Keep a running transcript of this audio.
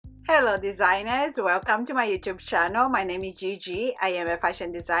Hello designers, welcome to my YouTube channel. My name is Gigi. I am a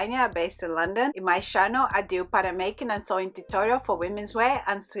fashion designer based in London. In my channel, I do pattern making and sewing tutorial for women's wear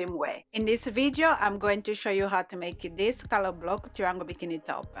and swimwear. In this video, I'm going to show you how to make this color block triangle bikini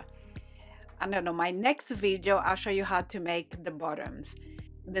top. And on my next video, I'll show you how to make the bottoms.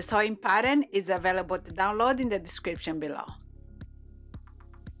 The sewing pattern is available to download in the description below.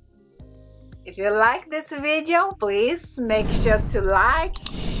 If you like this video, please make sure to like,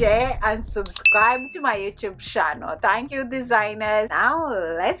 share, and subscribe to my YouTube channel. Thank you, designers. Now,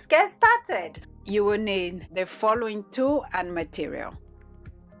 let's get started. You will need the following tool and material.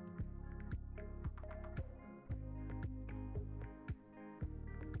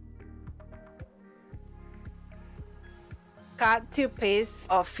 Cut 2 pieces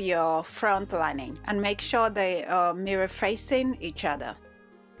of your front lining and make sure they are mirror facing each other.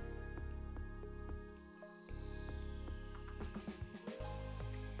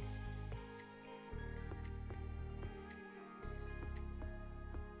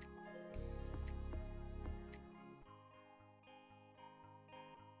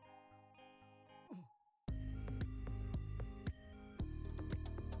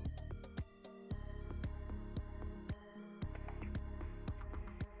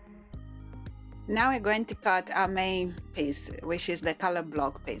 Now we're going to cut our main piece, which is the color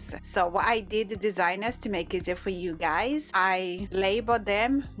block piece. So what I did, designers, to make it easier for you guys, I labeled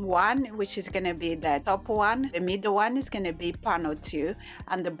them. One, which is going to be the top one, the middle one is going to be panel 2,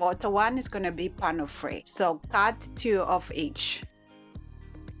 and the bottom one is going to be panel 3. So cut 2 of each.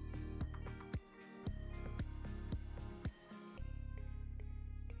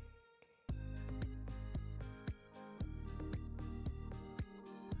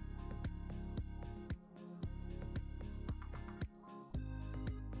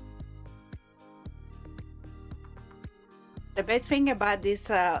 The best thing about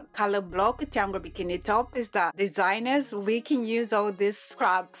this color block triangle bikini top is that designers, we can use all these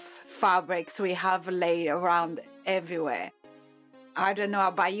scraps fabrics we have laid around everywhere. I don't know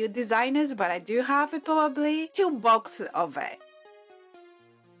about you designers, but I do have probably 2 boxes of it.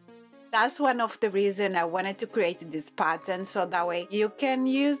 That's one of the reasons I wanted to create this pattern, so that way you can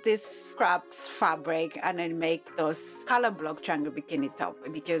use this scraps fabric and then make those color block triangle bikini top,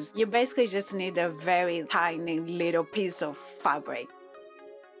 because you basically just need a very tiny little piece of fabric.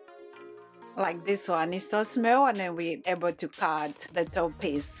 Like this one is so small, and then we're able to cut the top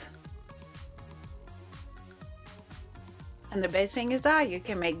piece. And the best thing is that you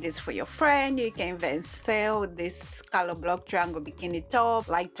can make this for your friend. You can even sell this color block triangle bikini top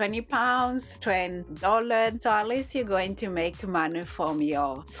like £20, $20. So at least you're going to make money from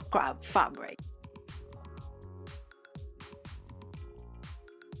your scrap fabric.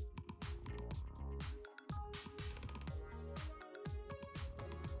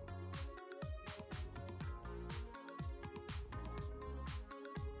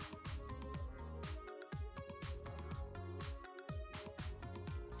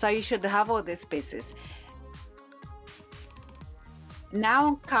 So you should have all these pieces.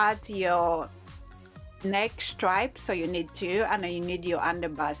 Now cut your neck stripe, so you need 2, and then you need your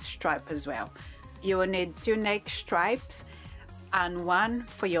underbust stripe as well. You will need 2 neck stripes and 1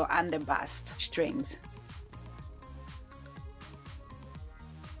 for your underbust strings.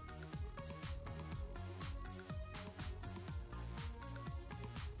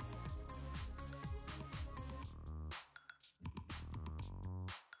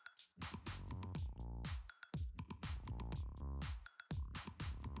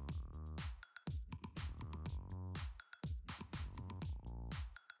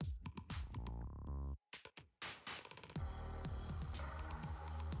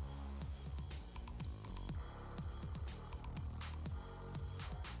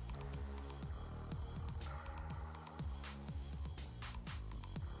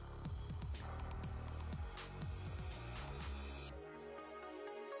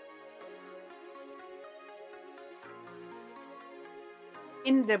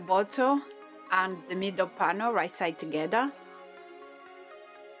 In the bottom and the middle panel, right side together.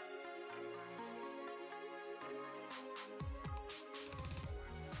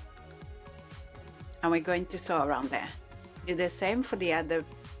 And we're going to sew around there. Do the same for the other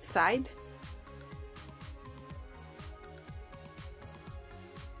side.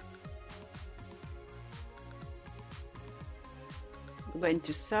 We're going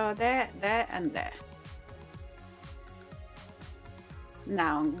to sew there, there, and there.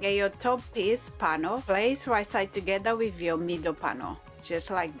 Now get your top piece panel, place right side together with your middle panel,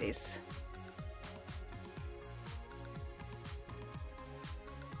 just like this.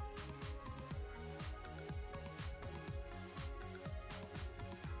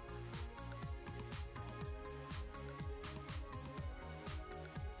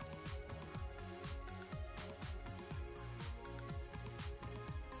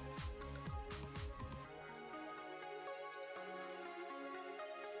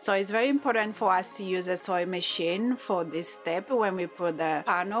 So it's very important for us to use a sewing machine for this step when we put the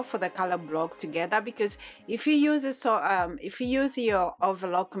panel for the color block together, because if you use your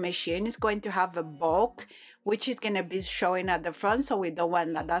overlock machine, it's going to have a bulk which is going to be showing at the front, so we don't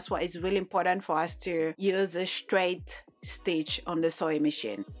want that. That's why it's really important for us to use a straight stitch on the sewing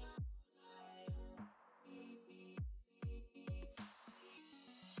machine.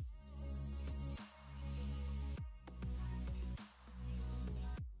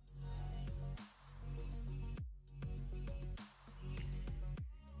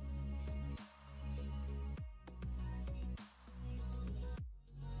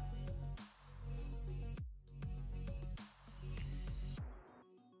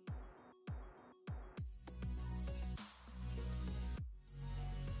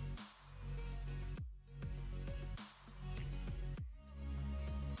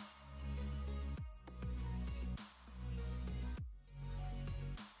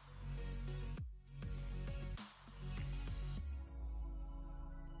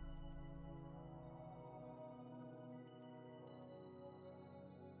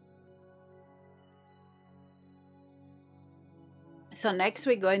 So next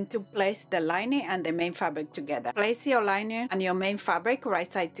we're going to place the lining and the main fabric together. Place your lining and your main fabric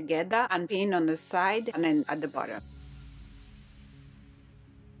right side together and pin on the side and then at the bottom.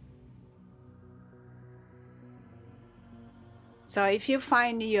 So if you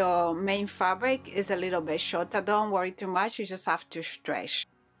find your main fabric is a little bit shorter, don't worry too much, you just have to stretch.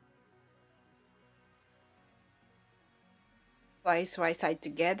 Place right side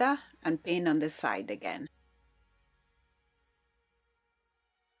together and pin on the side again.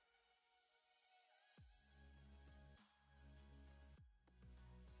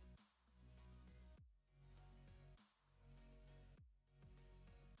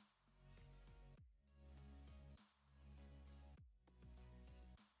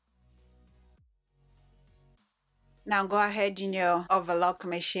 Now go ahead in your overlock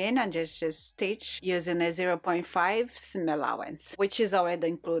machine and just stitch using a 0.5 seam allowance, which is already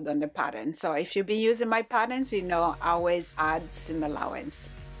included on the pattern. So if you've been using my patterns, you know I always add seam allowance.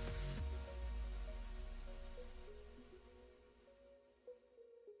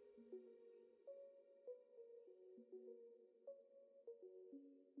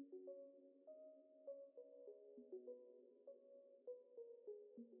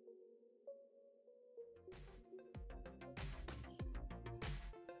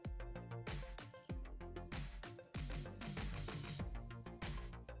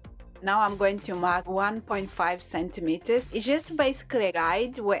 Now I'm going to mark 1.5 centimeters. It's just basically a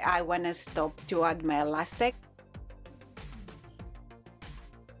guide where I want to stop to add my elastic.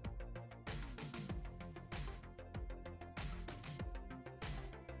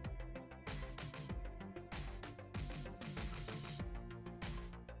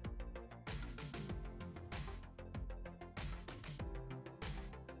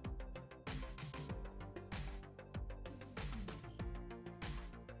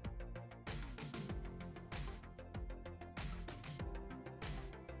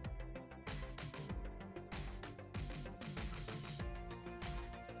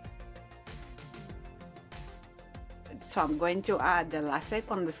 So I'm going to add the elastic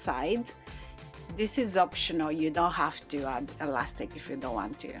on the side. This is optional, you don't have to add elastic if you don't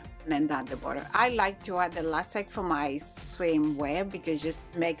want to. And then at the bottom, I like to add elastic for my swimwear because it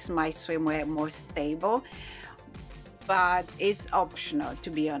just makes my swimwear more stable, but it's optional, to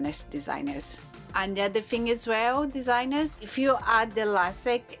be honest, designers. And the other thing as well, designers, if you add the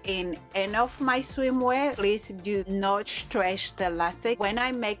elastic in any of my swimwear, please do not stretch the elastic. When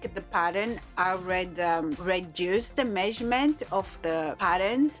I make the pattern, I reduce the measurement of the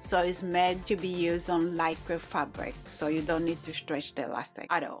patterns, so it's meant to be used on lycra fabric, so you don't need to stretch the elastic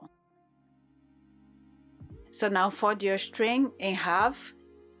at all. So now fold your string in half.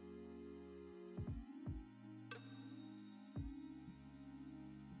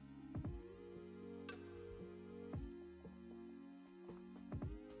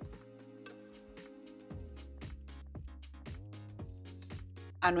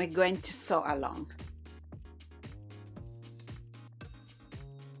 And we're going to sew along.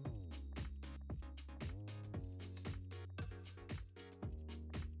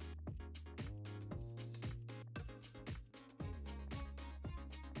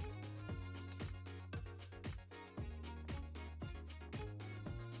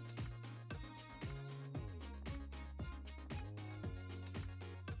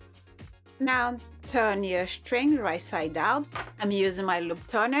 Now turn your string right side out. I'm using my loop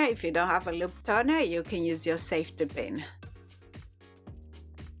turner. If you don't have a loop turner, you can use your safety pin.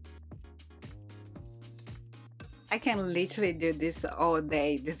 I can literally do this all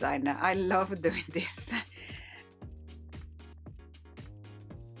day, designer. I love doing this.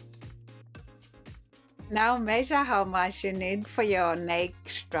 Now measure how much you need for your neck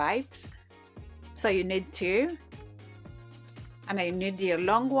stripes. So you need 2, and you need your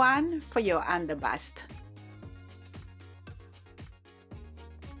long one for your underbust.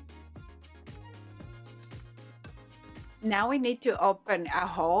 Now we need to open a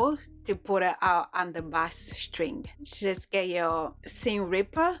hole to put our underbust string. Just get your seam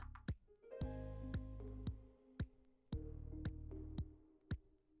ripper.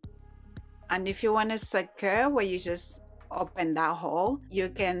 And if you want to secure where you just open that hole, you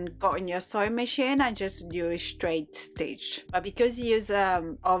can go on your sewing machine and just do a straight stitch. But because you use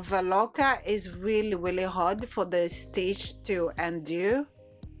overlocker, it's really hard for the stitch to undo.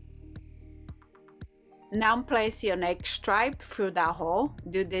 Now place your neck stripe through that hole.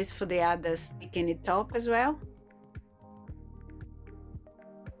 Do this for the other bikini top as well.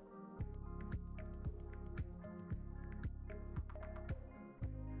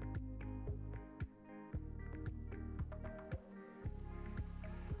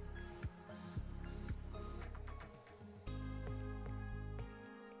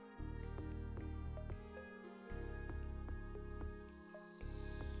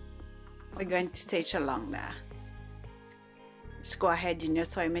 We're going to stitch along there. Just go ahead in your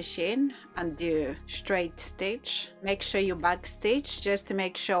sewing machine and do straight stitch. Make sure you back stitch just to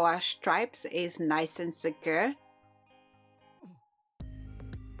make sure our stripes is nice and secure.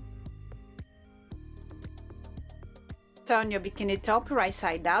 Turn your bikini top right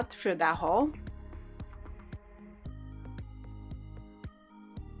side out through that hole.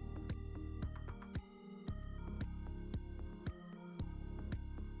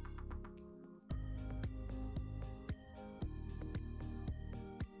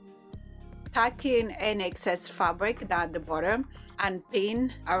 Tuck in any excess fabric down at the bottom and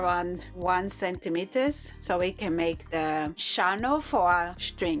pin around 1 centimeter so we can make the channel for our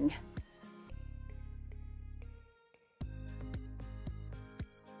string.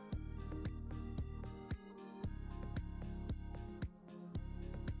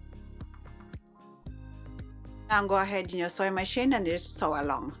 Now go ahead in your sewing machine and just sew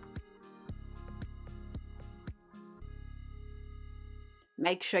along.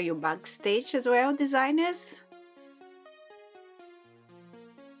 Make sure you back stitch as well, designers.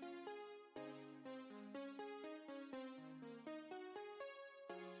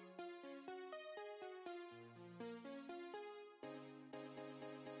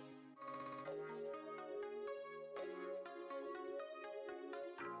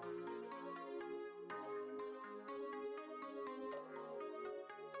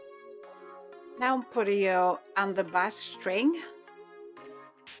 Now put your underbust string.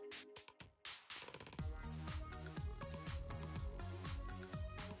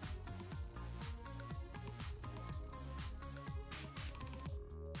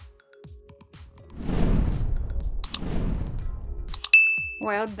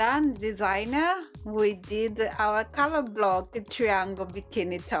 Well done, designer. We did our color block triangle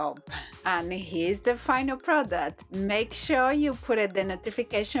bikini top, and here's the final product. Make sure you put the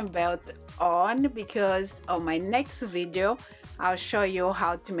notification bell on, because on my next video I'll show you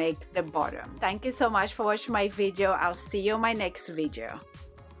how to make the bottom. Thank you so much for watching my video. I'll see you in my next video.